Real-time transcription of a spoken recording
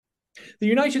The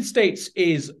United States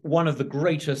is one of the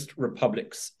greatest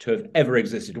republics to have ever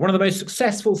existed, one of the most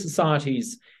successful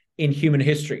societies in human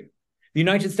history. The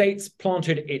United States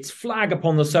planted its flag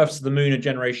upon the surface of the moon a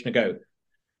generation ago.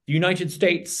 The United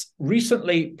States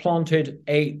recently planted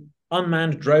an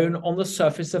unmanned drone on the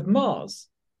surface of Mars.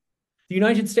 The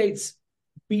United States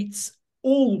beats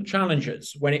all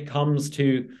challengers when it comes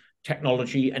to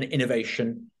technology and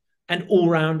innovation and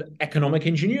all-round economic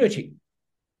ingenuity.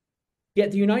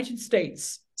 Yet the United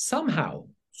States somehow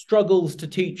struggles to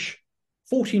teach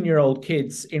 14-year-old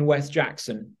kids in West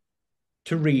Jackson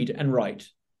to read and write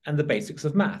and the basics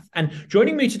of math. And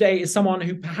joining me today is someone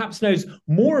who perhaps knows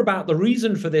more about the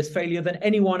reason for this failure than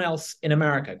anyone else in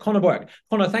America, Connor Boyack.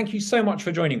 Connor, thank you so much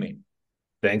for joining me.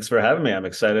 Thanks for having me. I'm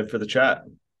excited for the chat.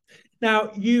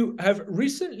 Now, you have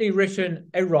recently written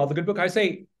a rather good book. I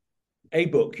say a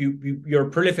book. You're a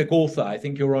prolific author. I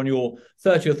think you're on your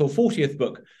 30th or 40th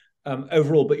book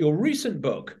overall. But your recent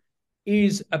book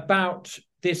is about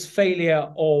this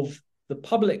failure of the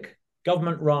public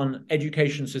government-run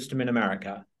education system in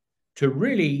America to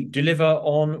really deliver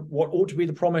on what ought to be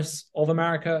the promise of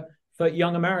America for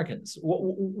young Americans.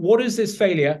 What is this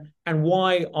failure, and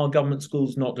why are government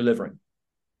schools not delivering?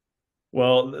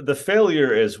 Well, the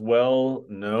failure is well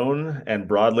known and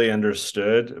broadly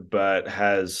understood, but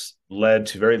has led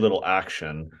to very little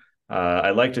action.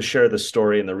 I'd like to share the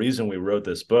story, and the reason we wrote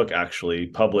this book, actually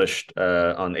published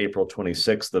on April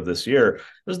 26th of this year.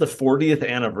 This is the 40th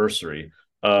anniversary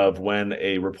of when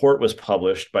a report was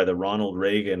published by the Ronald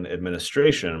Reagan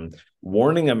administration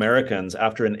warning Americans,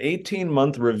 after an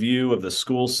 18-month review of the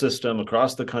school system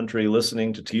across the country,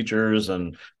 listening to teachers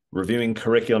and reviewing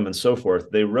curriculum and so forth.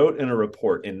 They wrote in a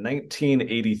report in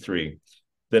 1983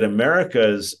 that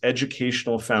America's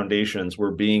educational foundations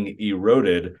were being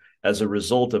eroded as a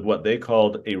result of what they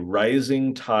called a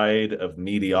rising tide of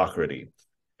mediocrity.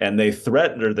 And they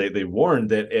threatened, or they warned,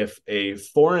 that if a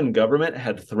foreign government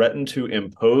had threatened to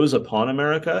impose upon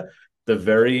America the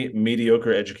very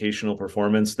mediocre educational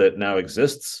performance that now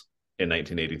exists in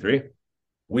 1983,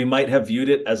 we might have viewed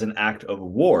it as an act of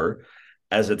war.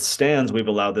 As it stands, we've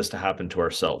allowed this to happen to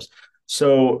ourselves.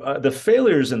 So the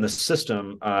failures in the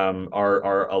system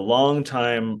are a long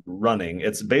time running.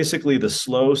 It's basically the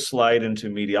slow slide into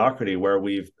mediocrity, where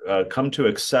we've come to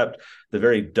accept the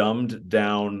very dumbed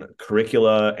down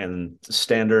curricula and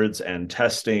standards and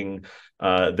testing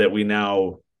that we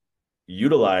now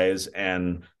utilize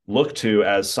and look to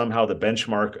as somehow the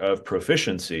benchmark of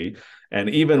proficiency. And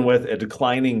even with a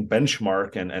declining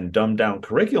benchmark and dumbed down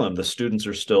curriculum, the students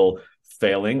are still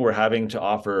failing. We're having to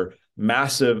offer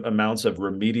massive amounts of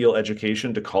remedial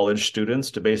education to college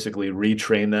students to basically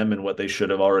retrain them in what they should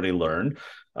have already learned.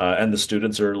 And the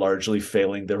students are largely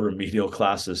failing their remedial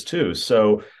classes too.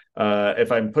 So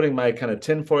if I'm putting my kind of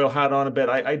tinfoil hat on a bit,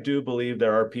 I do believe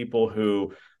there are people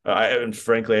who, and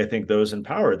frankly, I think those in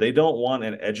power, they don't want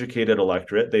an educated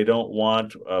electorate. They don't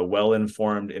want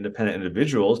well-informed, independent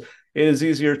individuals. It is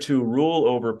easier to rule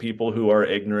over people who are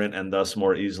ignorant and thus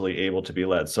more easily able to be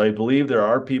led. So I believe there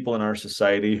are people in our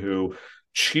society who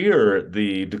cheer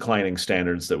the declining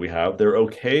standards that we have. They're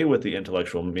okay with the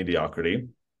intellectual mediocrity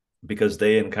because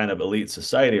they, in kind of elite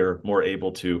society, are more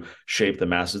able to shape the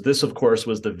masses. This, of course,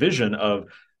 was the vision of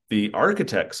the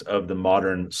architects of the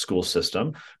modern school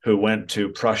system, who went to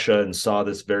Prussia and saw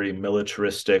this very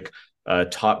militaristic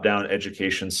top-down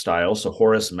education style. So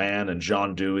Horace Mann and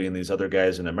John Dewey and these other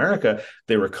guys in America,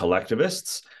 they were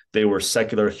collectivists. They were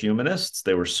secular humanists.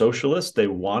 They were socialists. They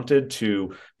wanted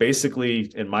to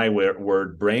basically, in my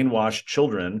word, brainwash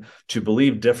children to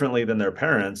believe differently than their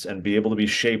parents and be able to be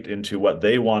shaped into what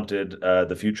they wanted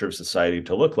the future of society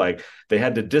to look like. They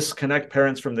had to disconnect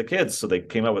parents from the kids. So they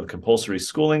came up with compulsory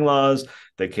schooling laws.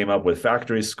 They came up with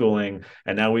factory schooling.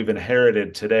 And now we've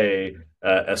inherited today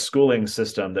a schooling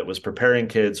system that was preparing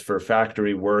kids for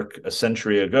factory work a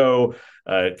century ago.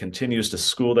 Continues to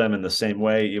school them in the same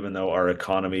way, even though our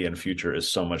economy and future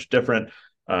is so much different.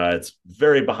 It's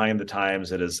very behind the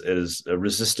times. It is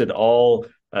resisted all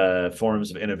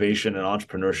forms of innovation and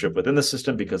entrepreneurship within the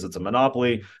system because it's a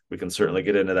monopoly. We can certainly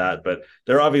get into that, but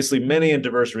there are obviously many and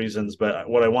diverse reasons. But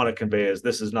what I want to convey is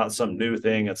this is not some new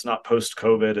thing. It's not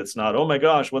post-COVID. It's not, oh my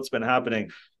gosh, what's been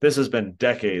happening? This has been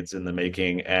decades in the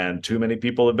making, and too many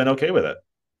people have been okay with it.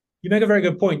 You make a very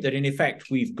good point that, in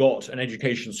effect, we've got an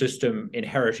education system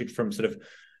inherited from sort of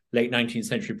late 19th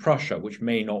century Prussia, which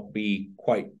may not be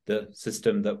quite the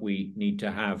system that we need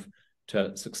to have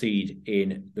to succeed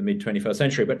in the mid-21st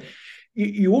century. But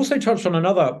you also touched on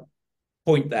another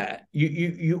point there.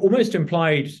 You almost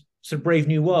implied sort of Brave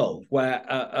New World, where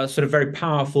a sort of very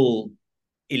powerful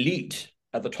elite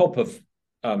at the top of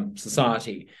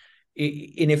society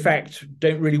in effect,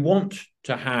 don't really want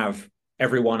to have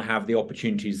everyone have the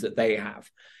opportunities that they have.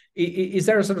 Is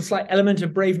there a sort of slight element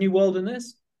of Brave New World in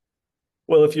this?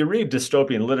 Well, if you read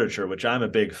dystopian literature, which I'm a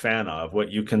big fan of,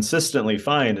 what you consistently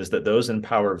find is that those in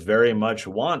power very much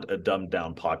want a dumbed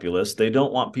down populace. They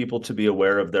don't want people to be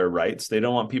aware of their rights. They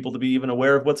don't want people to be even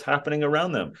aware of what's happening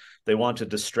around them. They want to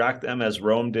distract them, as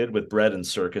Rome did with bread and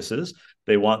circuses.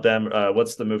 They want them,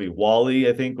 what's the movie? WALL-E,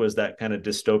 I think, was that kind of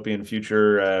dystopian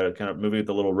future kind of movie with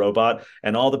the little robot.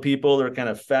 And all the people are kind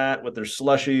of fat with their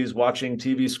slushies, watching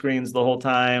TV screens the whole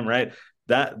time, right?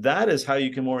 That is how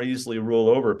you can more easily rule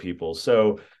over people.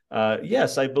 So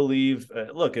yes, I believe,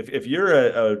 look, if you're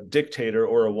a dictator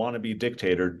or a wannabe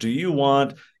dictator, do you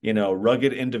want,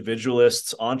 rugged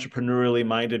individualists, entrepreneurially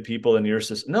minded people in your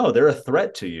system? No, they're a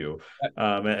threat to you.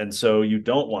 And so you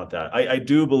don't want that. I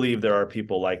do believe there are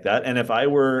people like that. And if I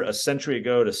were a century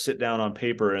ago to sit down on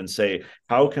paper and say,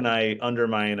 how can I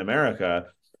undermine America?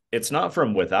 It's not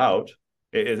from without.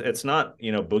 It's not,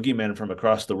 boogeymen from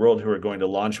across the world who are going to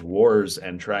launch wars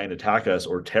and try and attack us,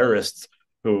 or terrorists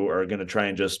who are going to try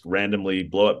and just randomly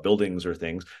blow up buildings or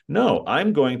things. No,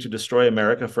 I'm going to destroy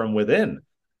America from within.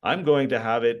 I'm going to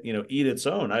have it, eat its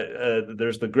own.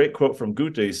 There's the great quote from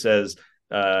Goethe. He says,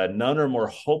 none are more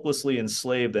hopelessly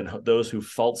enslaved than those who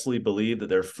falsely believe that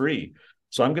they're free.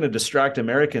 So I'm going to distract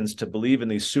Americans to believe in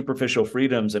these superficial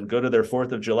freedoms and go to their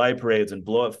 4th of July parades and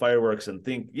blow up fireworks and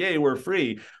think, yay, we're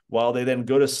free, while they then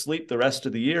go to sleep the rest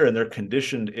of the year and they're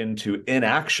conditioned into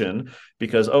inaction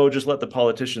because, just let the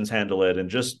politicians handle it and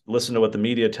just listen to what the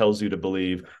media tells you to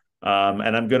believe.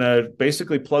 And I'm going to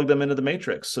basically plug them into the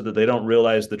matrix so that they don't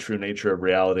realize the true nature of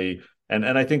reality. And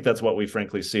I think that's what we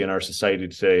frankly see in our society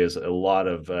today, is a lot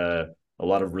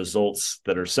of results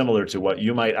that are similar to what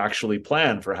you might actually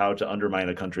plan for how to undermine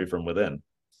a country from within.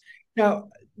 Now,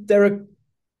 there are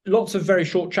lots of very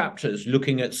short chapters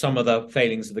looking at some of the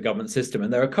failings of the government system,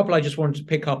 and there are a couple I just wanted to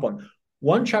pick up on.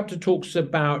 One chapter talks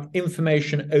about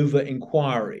information over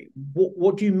inquiry.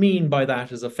 What do you mean by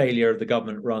that as a failure of the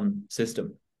government-run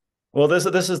system? Well,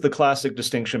 this is the classic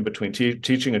distinction between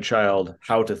teaching a child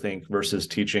how to think versus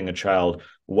teaching a child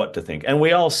what to think. And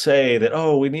we all say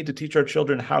that, we need to teach our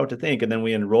children how to think. And then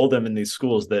we enroll them in these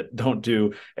schools that don't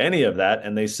do any of that.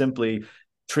 And they simply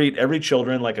treat every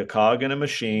children like a cog in a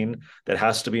machine that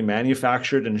has to be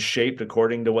manufactured and shaped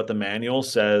according to what the manual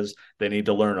says. They need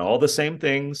to learn all the same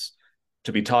things,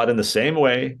 to be taught in the same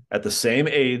way at the same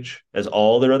age as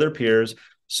all their other peers.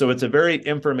 So it's a very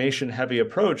information heavy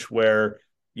approach where,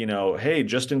 hey,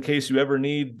 just in case you ever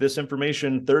need this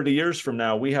information 30 years from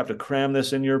now, we have to cram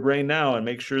this in your brain now and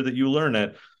make sure that you learn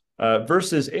it.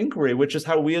 Versus inquiry, which is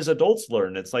how we as adults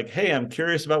learn. It's like, hey, I'm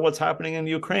curious about what's happening in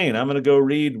Ukraine. I'm going to go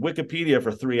read Wikipedia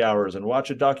for 3 hours and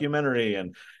watch a documentary.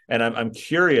 And I'm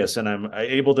curious, and I'm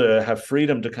able to have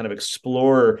freedom to kind of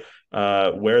explore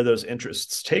where those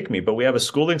interests take me. But we have a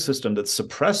schooling system that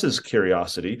suppresses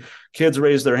curiosity. Kids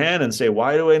raise their hand and say,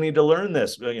 why do I need to learn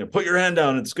this? Put your hand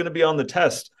down. It's going to be on the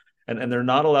test. And they're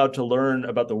not allowed to learn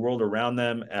about the world around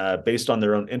them based on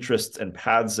their own interests and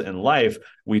paths in life.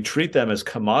 We treat them as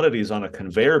commodities on a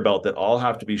conveyor belt that all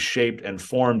have to be shaped and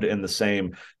formed in the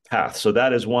same path. So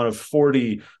that is one of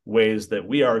 40 ways that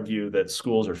we argue that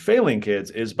schools are failing kids,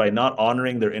 is by not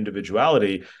honoring their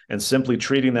individuality and simply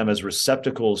treating them as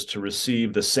receptacles to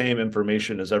receive the same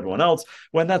information as everyone else,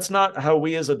 when that's not how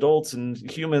we as adults and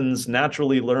humans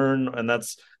naturally learn. And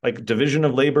that's like division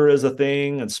of labor is a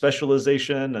thing, and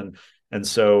specialization. And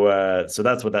so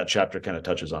that's what that chapter kind of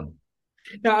touches on.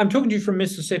 Now, I'm talking to you from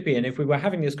Mississippi, and if we were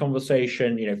having this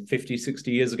conversation, 50,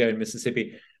 60 years ago in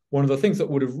Mississippi, one of the things that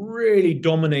would have really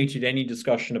dominated any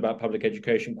discussion about public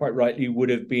education, quite rightly, would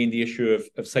have been the issue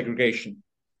of segregation.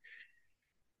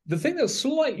 The thing that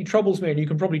slightly troubles me, and you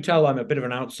can probably tell I'm a bit of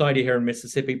an outsider here in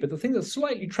Mississippi, but the thing that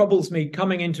slightly troubles me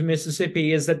coming into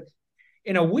Mississippi is that,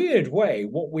 in a weird way,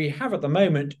 what we have at the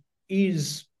moment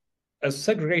is as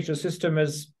segregated a system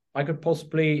as I could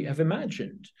possibly have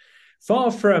imagined.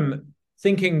 Far from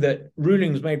thinking that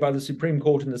rulings made by the Supreme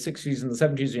Court in the 60s and the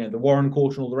 70s, the Warren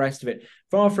Court and all the rest of it,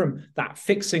 far from that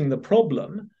fixing the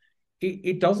problem,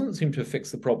 it doesn't seem to have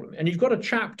fixed the problem. And you've got a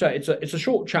chapter, it's a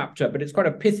short chapter, but it's quite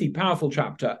a pithy, powerful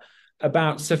chapter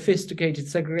about sophisticated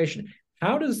segregation.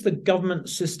 How does the government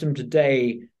system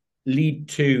today lead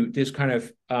to this kind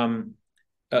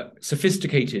of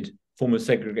sophisticated form of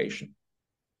segregation?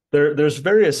 There's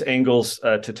various angles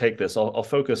to take this. I'll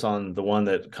focus on the one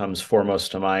that comes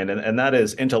foremost to mind, and that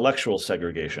is intellectual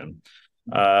segregation.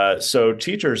 So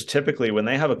teachers typically, when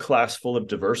they have a class full of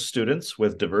diverse students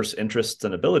with diverse interests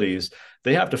and abilities,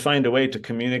 they have to find a way to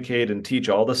communicate and teach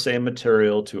all the same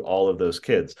material to all of those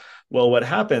kids. Well, what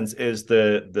happens is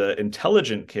the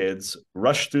intelligent kids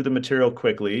rush through the material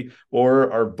quickly or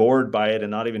are bored by it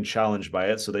and not even challenged by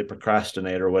it, so they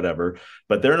procrastinate or whatever.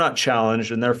 But they're not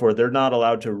challenged, and therefore they're not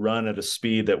allowed to run at a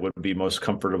speed that would be most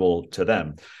comfortable to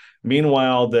them.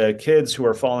 Meanwhile, the kids who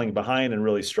are falling behind and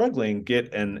really struggling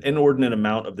get an inordinate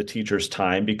amount of the teacher's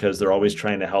time because they're always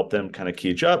trying to help them kind of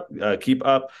keep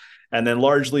up. And then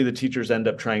largely the teachers end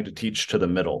up trying to teach to the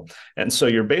middle. And so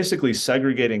you're basically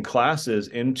segregating classes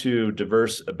into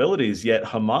diverse abilities, yet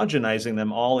homogenizing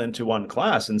them all into one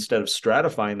class instead of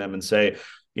stratifying them and say,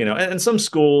 and some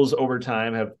schools over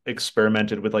time have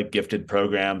experimented with like gifted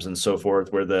programs and so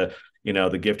forth, where the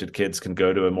gifted kids can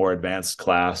go to a more advanced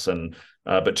class.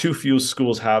 But too few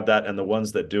schools have that. And the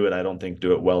ones that do it, I don't think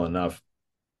do it well enough.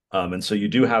 And so you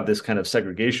do have this kind of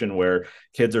segregation where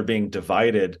kids are being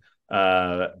divided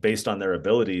based on their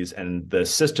abilities, and the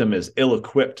system is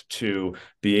ill-equipped to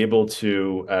be able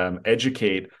to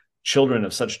educate children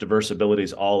of such diverse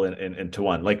abilities all into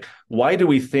one. Like, why do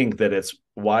we think that it's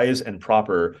wise and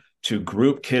proper to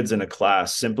group kids in a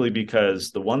class simply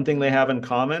because the one thing they have in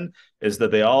common is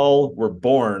that they all were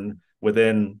born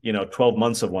within 12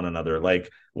 months of one another? Like,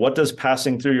 what does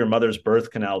passing through your mother's birth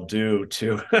canal do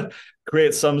to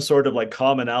create some sort of like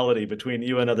commonality between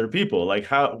you and other people? Like,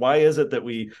 why is it that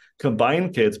we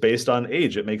combine kids based on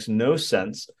age? It makes no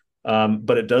sense.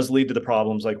 But it does lead to the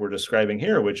problems like we're describing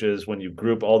here, which is when you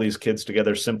group all these kids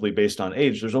together simply based on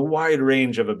age, there's a wide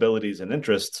range of abilities and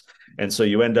interests. And so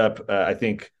you end up, I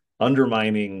think,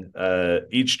 undermining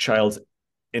each child's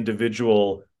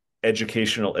individual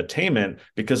educational attainment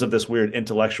because of this weird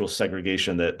intellectual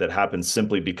segregation that happens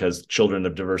simply because children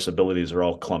of diverse abilities are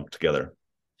all clumped together.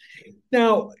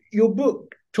 Now, your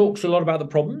book talks a lot about the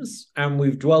problems, and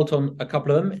we've dwelt on a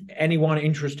couple of them. Anyone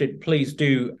interested, please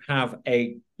do have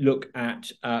a look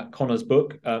at Connor's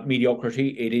book, Mediocrity.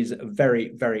 It is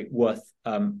very, very worth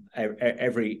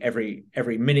every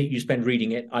minute you spend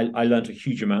reading it. I learned a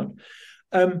huge amount.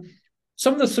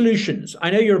 Some of the solutions.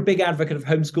 I know you're a big advocate of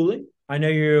homeschooling. I know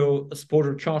you're a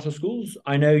supporter of charter schools.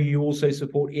 I know you also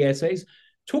support ESAs.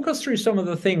 Talk us through some of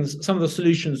the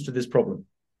solutions to this problem.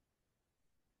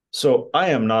 So I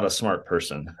am not a smart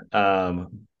person.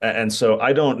 And so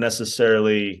I don't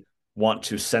necessarily want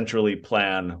to centrally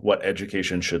plan what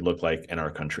education should look like in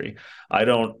our country. I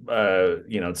don't,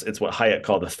 it's what Hayek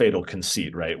called the fatal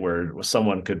conceit, right? Where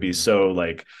someone could be so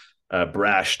like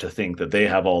brash to think that they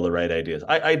have all the right ideas.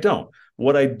 I don't.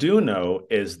 What I do know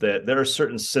is that there are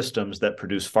certain systems that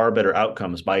produce far better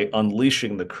outcomes by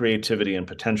unleashing the creativity and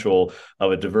potential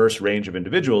of a diverse range of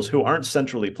individuals who aren't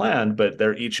centrally planned, but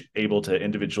they're each able to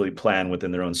individually plan within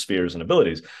their own spheres and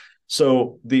abilities.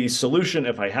 So the solution,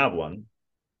 if I have one,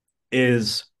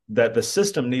 is that the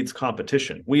system needs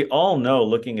competition. We all know,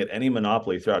 looking at any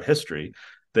monopoly throughout history,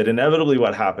 that inevitably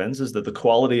what happens is that the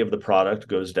quality of the product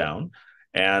goes down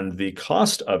and the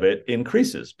cost of it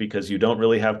increases because you don't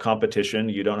really have competition.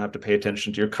 You don't have to pay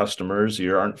attention to your customers.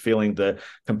 You aren't feeling the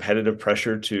competitive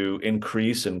pressure to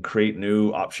increase and create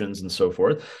new options and so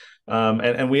forth.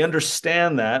 And we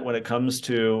understand that when it comes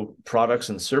to products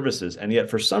and services. And yet,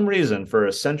 for some reason, for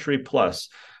a century plus,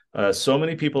 so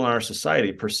many people in our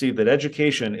society perceive that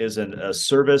education is a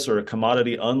service or a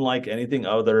commodity unlike anything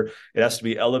other. It has to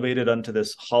be elevated onto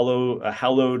this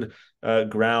hallowed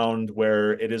ground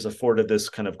where it is afforded this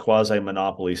kind of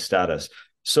quasi-monopoly status.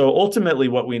 So ultimately,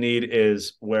 what we need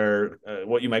is where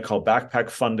what you might call backpack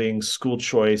funding, school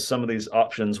choice, some of these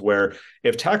options where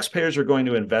if taxpayers are going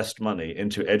to invest money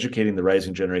into educating the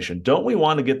rising generation, don't we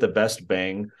want to get the best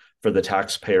bang for the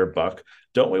taxpayer buck?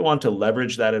 Don't we want to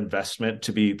leverage that investment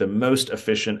to be the most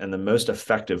efficient and the most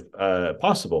effective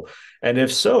possible? And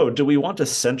if so, do we want to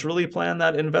centrally plan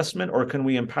that investment, or can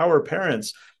we empower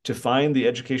parents to find the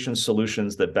education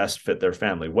solutions that best fit their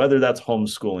family, whether that's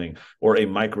homeschooling or a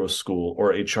micro school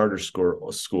or a charter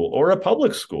school or a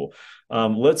public school?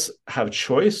 Let's have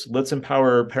choice. Let's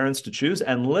empower parents to choose,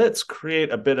 and let's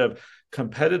create a bit of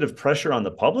competitive pressure on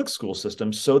the public school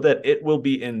system so that it will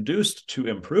be induced to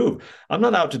improve. I'm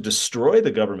not out to destroy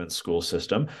the government school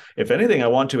system. If anything, I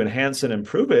want to enhance and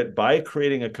improve it by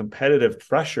creating a competitive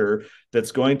pressure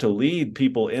that's going to lead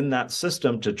people in that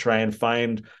system to try and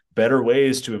find better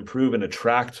ways to improve and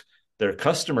attract their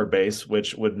customer base,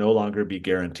 which would no longer be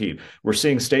guaranteed. We're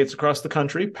seeing states across the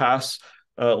country pass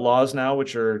laws now,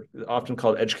 which are often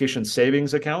called education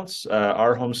savings accounts.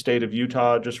 Our home state of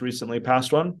Utah just recently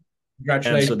passed one.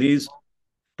 Congratulations. And so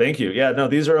thank you. Yeah, no,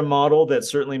 these are a model that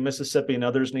certainly Mississippi and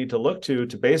others need to look to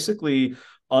basically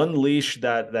unleash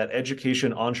that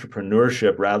education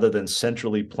entrepreneurship rather than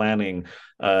centrally planning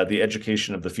the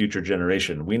education of the future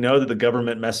generation. We know that the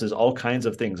government messes all kinds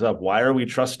of things up. Why are we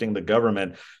trusting the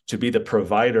government to be the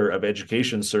provider of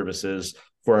education services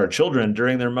for our children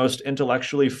during their most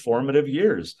intellectually formative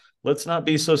years? Let's not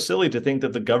be so silly to think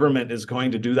that the government is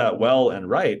going to do that well and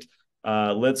right.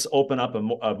 Let's open up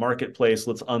a marketplace.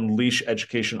 Let's unleash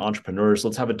education entrepreneurs.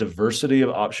 Let's have a diversity of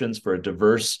options for a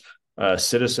diverse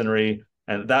citizenry.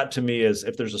 And that, to me, is,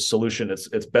 if there's a solution,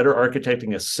 it's better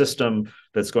architecting a system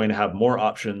that's going to have more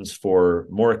options for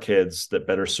more kids that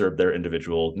better serve their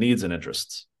individual needs and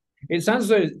interests. It sounds as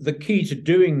though the key to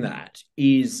doing that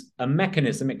is a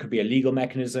mechanism. It could be a legal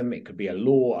mechanism. It could be a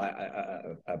law,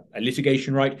 a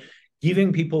litigation right,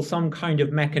 giving people some kind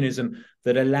of mechanism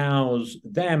that allows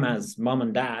them as mum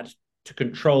and dad to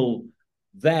control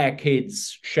their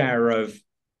kids' share of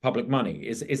public money.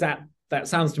 Is that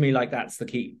sounds to me like that's the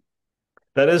key?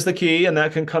 That is the key, and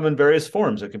that can come in various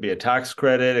forms. It can be a tax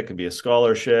credit, it can be a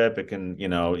scholarship, it can,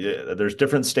 there's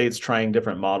different states trying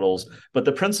different models, but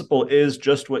the principle is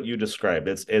just what you described.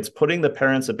 It's putting the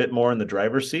parents a bit more in the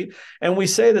driver's seat. And we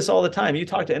say this all the time. You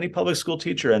talk to any public school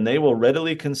teacher and they will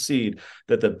readily concede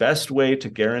that the best way to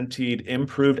guaranteed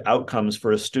improved outcomes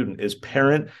for a student is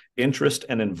parent interest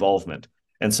and involvement.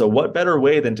 And so what better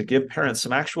way than to give parents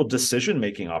some actual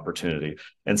decision-making opportunity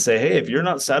and say, hey, if you're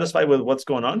not satisfied with what's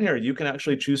going on here, you can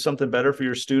actually choose something better for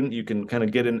your student. You can kind of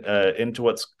get into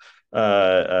what's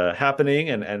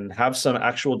happening and have some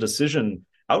actual decision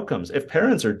outcomes. If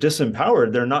parents are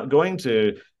disempowered, they're not going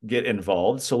to get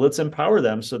involved. So let's empower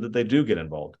them so that they do get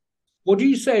involved. What do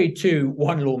you say to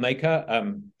one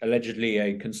lawmaker, allegedly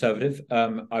a conservative,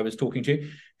 I was talking to,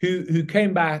 who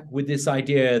came back with this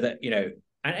idea that,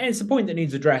 and it's a point that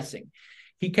needs addressing.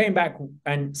 He came back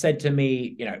and said to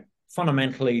me,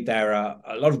 fundamentally, there are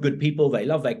a lot of good people. They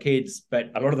love their kids,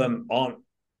 but a lot of them aren't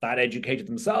that educated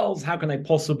themselves. How can they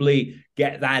possibly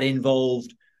get that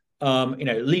involved?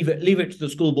 Leave it to the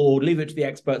school board, leave it to the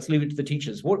experts, leave it to the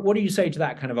teachers. What do you say to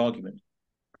that kind of argument?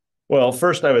 Well,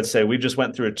 first, I would say we just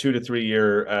went through a 2 to 3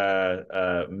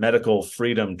 year medical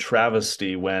freedom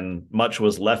travesty when much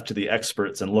was left to the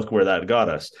experts, and look where that got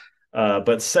us.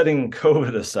 But setting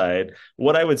COVID aside,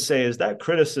 what I would say is that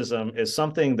criticism is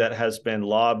something that has been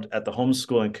lobbed at the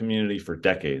homeschooling community for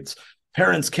decades.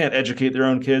 Parents can't educate their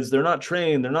own kids. They're not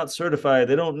trained. They're not certified.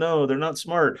 They don't know. They're not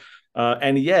smart.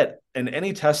 And yet, in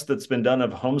any test that's been done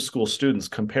of homeschool students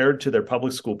compared to their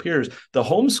public school peers, the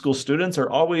homeschool students are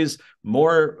always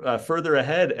more further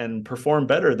ahead and perform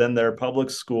better than their public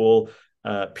school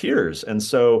peers. And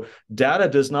so data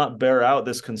does not bear out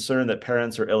this concern that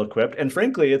parents are ill-equipped. And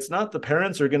frankly, it's not the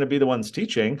parents who are going to be the ones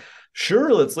teaching.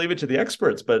 Sure, let's leave it to the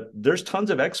experts, but there's tons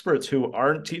of experts who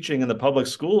aren't teaching in the public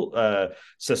school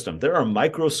system. There are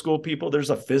micro school people.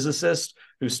 There's a physicist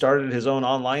who started his own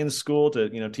online school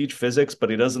to teach physics,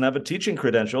 but he doesn't have a teaching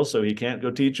credential, so he can't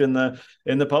go teach in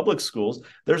the public schools.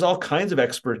 There's all kinds of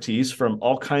expertise from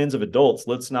all kinds of adults.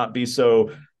 Let's not be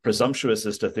so presumptuous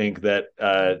as to think that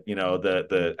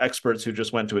the experts who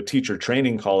just went to a teacher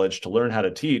training college to learn how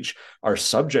to teach are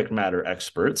subject matter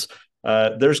experts.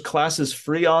 There's classes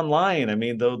free online. I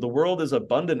mean, the world is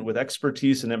abundant with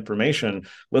expertise and information.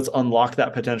 Let's unlock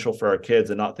that potential for our kids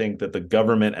and not think that the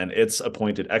government and its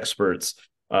appointed experts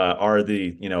are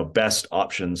the best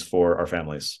options for our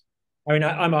families. I mean,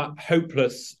 I'm a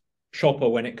hopeless shopper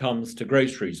when it comes to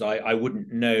groceries. I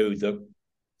wouldn't know the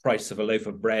price of a loaf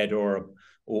of bread or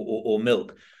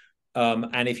milk.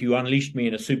 And if you unleashed me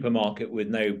in a supermarket with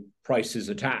no prices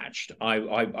attached, I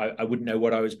wouldn't know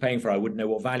what I was paying for. I wouldn't know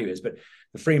what value is. But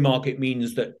the free market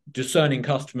means that discerning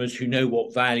customers who know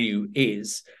what value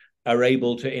is are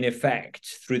able to, in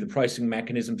effect, through the pricing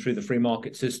mechanism, through the free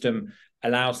market system,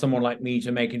 allow someone like me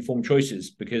to make informed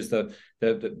choices, because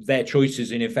their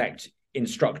choices, in effect,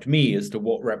 instruct me as to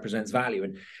what represents value.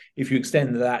 And if you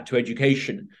extend that to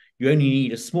education, you only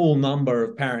need a small number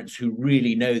of parents who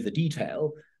really know the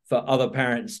detail for other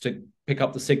parents to pick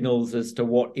up the signals as to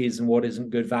what is and what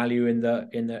isn't good value in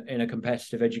a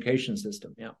competitive education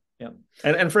system. Yeah.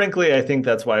 And frankly, I think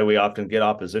that's why we often get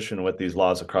opposition with these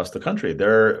laws across the country.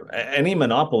 Any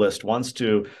monopolist wants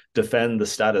to defend the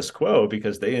status quo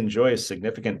because they enjoy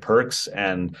significant perks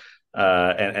and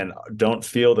don't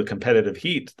feel the competitive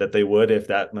heat that they would if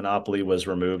that monopoly was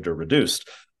removed or reduced.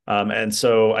 And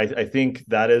so I think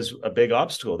that is a big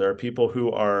obstacle. There are people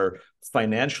who are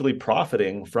financially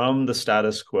profiting from the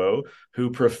status quo, who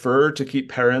prefer to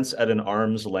keep parents at an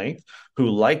arm's length, who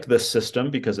like this system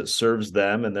because it serves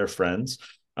them and their friends.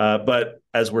 But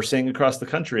as we're seeing across the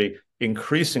country,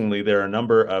 increasingly, there are a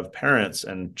number of parents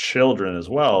and children as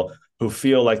well who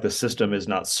feel like the system is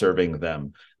not serving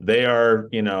them. They are,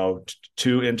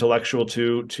 too intellectual,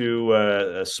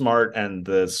 too smart, and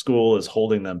the school is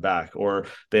holding them back, or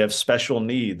they have special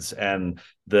needs, and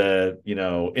the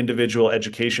individual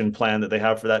education plan that they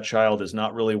have for that child is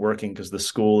not really working because the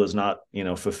school is not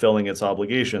fulfilling its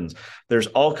obligations. There's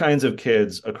all kinds of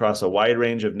kids across a wide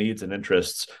range of needs and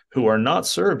interests who are not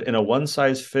served in a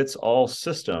one-size-fits-all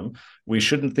system. We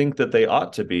shouldn't think that they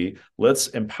ought to be. Let's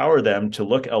empower them to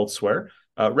look elsewhere,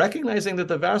 recognizing that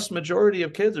the vast majority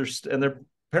of kids and their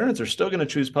parents are still going to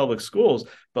choose public schools,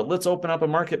 but let's open up a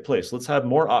marketplace. Let's have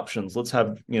more options. Let's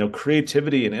have,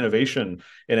 creativity and innovation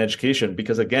in education,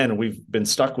 because again, we've been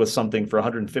stuck with something for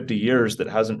 150 years that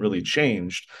hasn't really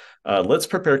changed. Let's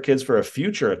prepare kids for a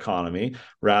future economy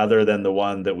rather than the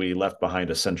one that we left behind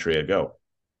a century ago.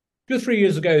 2 or 3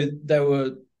 years ago, there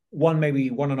were maybe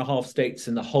 1.5 states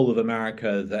in the whole of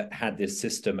America that had this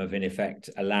system of, in effect,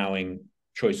 allowing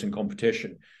choice and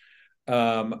competition.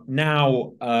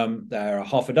 Now there are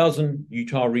half a dozen.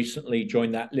 Utah recently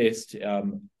joined that list.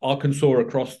 Arkansas,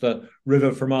 across the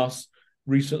river from us,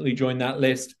 recently joined that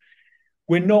list.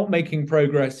 We're not making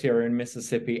progress here in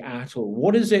Mississippi at all.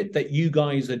 What is it that you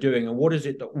guys are doing, and what is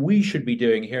it that we should be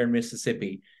doing here in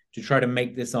Mississippi to try to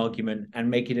make this argument and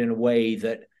make it in a way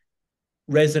that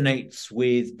resonates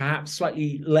with perhaps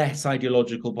slightly less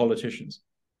ideological politicians?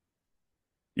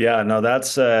 Yeah, no,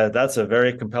 that's a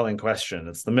very compelling question.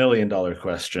 It's the $1 million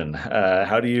question.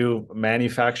 How do you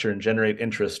manufacture and generate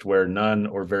interest where none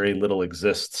or very little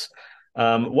exists?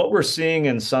 What we're seeing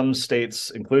in some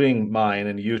states, including mine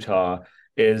in Utah,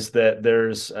 is that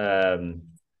there's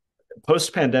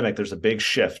post-pandemic, there's a big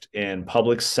shift in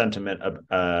public sentiment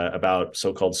about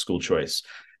so-called school choice.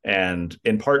 And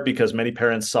in part because many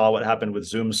parents saw what happened with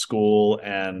Zoom school,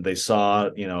 and they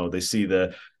see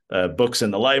the books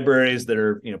in the libraries that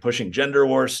are pushing gender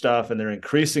war stuff, and they're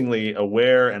increasingly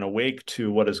aware and awake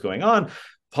to what is going on.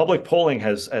 Public polling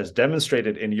has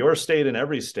demonstrated in your state and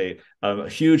every state a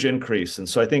huge increase. And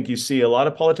so I think you see a lot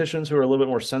of politicians who are a little bit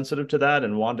more sensitive to that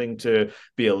and wanting to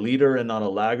be a leader and not a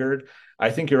laggard. I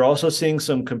think you're also seeing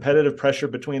some competitive pressure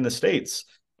between the states.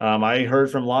 I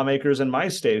heard from lawmakers in my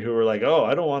state who were like, "Oh,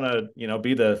 I don't want to,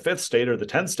 be the 5th state or the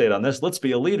 10th state on this. Let's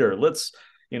be a leader. Let's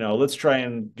try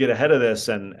and get ahead of this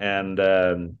and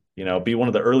be one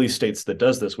of the early states that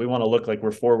does this. We want to look like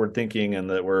we're forward thinking and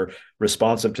that we're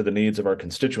responsive to the needs of our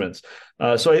constituents."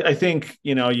 So I think,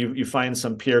 you find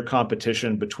some peer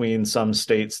competition between some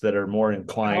states that are more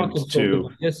inclined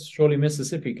to. Yes, surely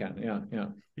Mississippi can. Yeah.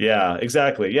 Yeah,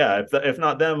 exactly. Yeah. If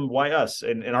not them, why us?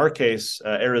 In our case,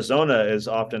 Arizona is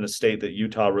often a state that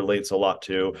Utah relates a lot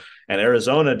to, and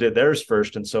Arizona did theirs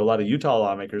first. And so a lot of Utah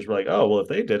lawmakers were like, "Oh, well, if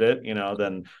they did it,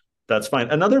 then that's fine."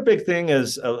 Another big thing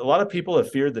is a lot of people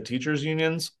have feared the teachers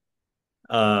unions.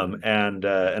 And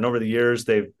over the years,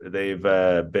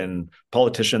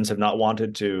 politicians have not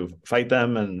wanted to fight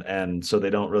them. And so they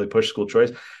don't really push school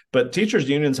choice, but teachers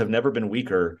unions have never been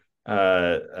weaker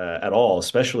at all,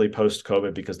 especially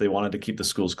post-COVID, because they wanted to keep the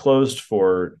schools closed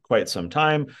for quite some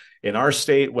time. In our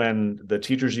state, when the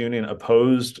teachers union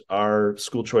opposed our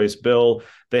school choice bill,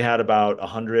 they had about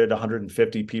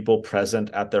 150 people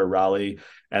present at their rally.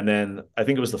 And then I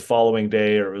think it was the following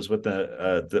day, or it was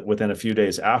within a few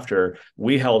days after,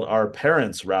 we held our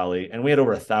parents' rally, and we had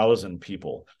over 1,000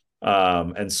 people.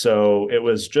 And so it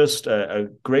was just a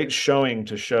great showing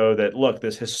to show that, look,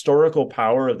 this historical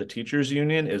power of the teachers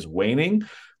union is waning.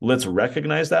 Let's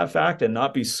recognize that fact and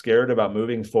not be scared about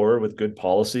moving forward with good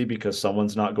policy because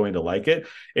someone's not going to like it.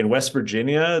 In West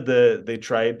Virginia, they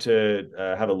tried to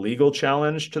have a legal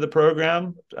challenge to the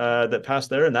program that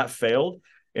passed there, and that failed.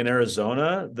 In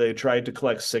Arizona, they tried to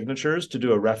collect signatures to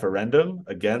do a referendum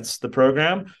against the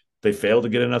program. They failed to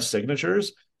get enough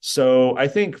signatures. So I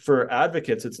think for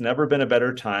advocates, it's never been a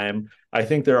better time. I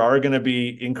think there are going to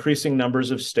be increasing numbers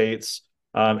of states.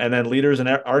 And then leaders in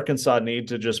Arkansas need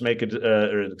to just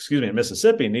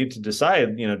Mississippi need to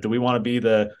decide, do we want to be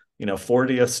the,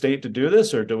 40th state to do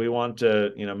this, or do we want to,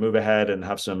 move ahead and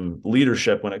have some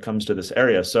leadership when it comes to this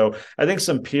area? So I think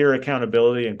some peer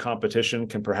accountability and competition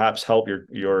can perhaps help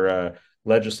your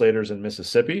legislators in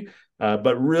Mississippi.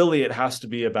 But really, it has to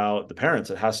be about the parents.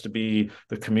 It has to be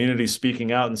the community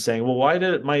speaking out and saying, well, why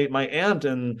did my aunt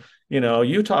in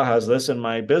Utah has this, and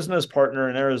my business partner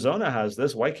in Arizona has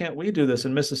this? Why can't we do this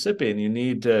in Mississippi? And you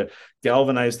need to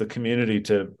galvanize the community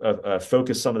to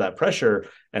focus some of that pressure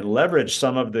and leverage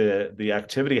some of the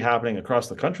activity happening across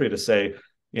the country to say,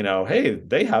 hey,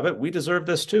 they have it. We deserve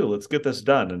this too. Let's get this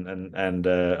done and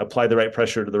apply the right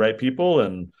pressure to the right people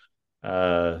and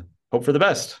hope for the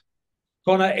best.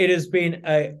 Connor, it has been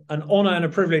an honor and a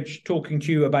privilege talking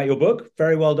to you about your book.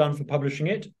 Very well done for publishing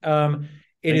it.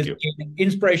 It Thank has you. been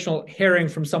inspirational hearing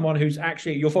from someone who's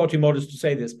actually, you're far too modest to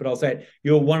say this, but I'll say it,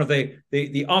 you're one of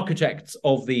the architects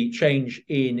of the change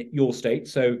in your state.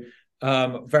 So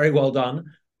very well done.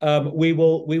 We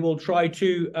will try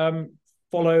to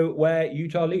follow where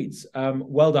Utah leads.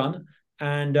 Well done.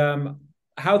 And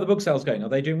how are the book sales going? Are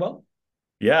they doing well?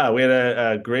 Yeah, we had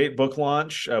a great book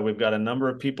launch. We've got a number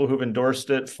of people who've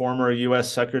endorsed it. Former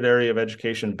U.S. Secretary of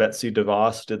Education Betsy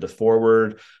DeVos did the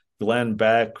foreword. Glenn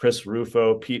Beck, Chris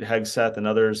Rufo, Pete Hegseth, and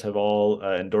others have all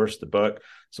endorsed the book.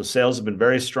 So sales have been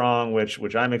very strong,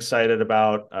 which I'm excited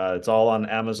about. It's all on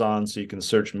Amazon, so you can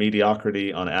search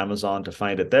Mediocrity on Amazon to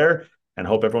find it there, and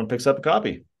hope everyone picks up a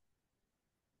copy.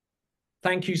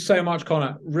 Thank you so much,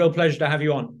 Connor. Real pleasure to have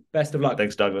you on. Best of luck.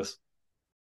 Thanks, Douglas.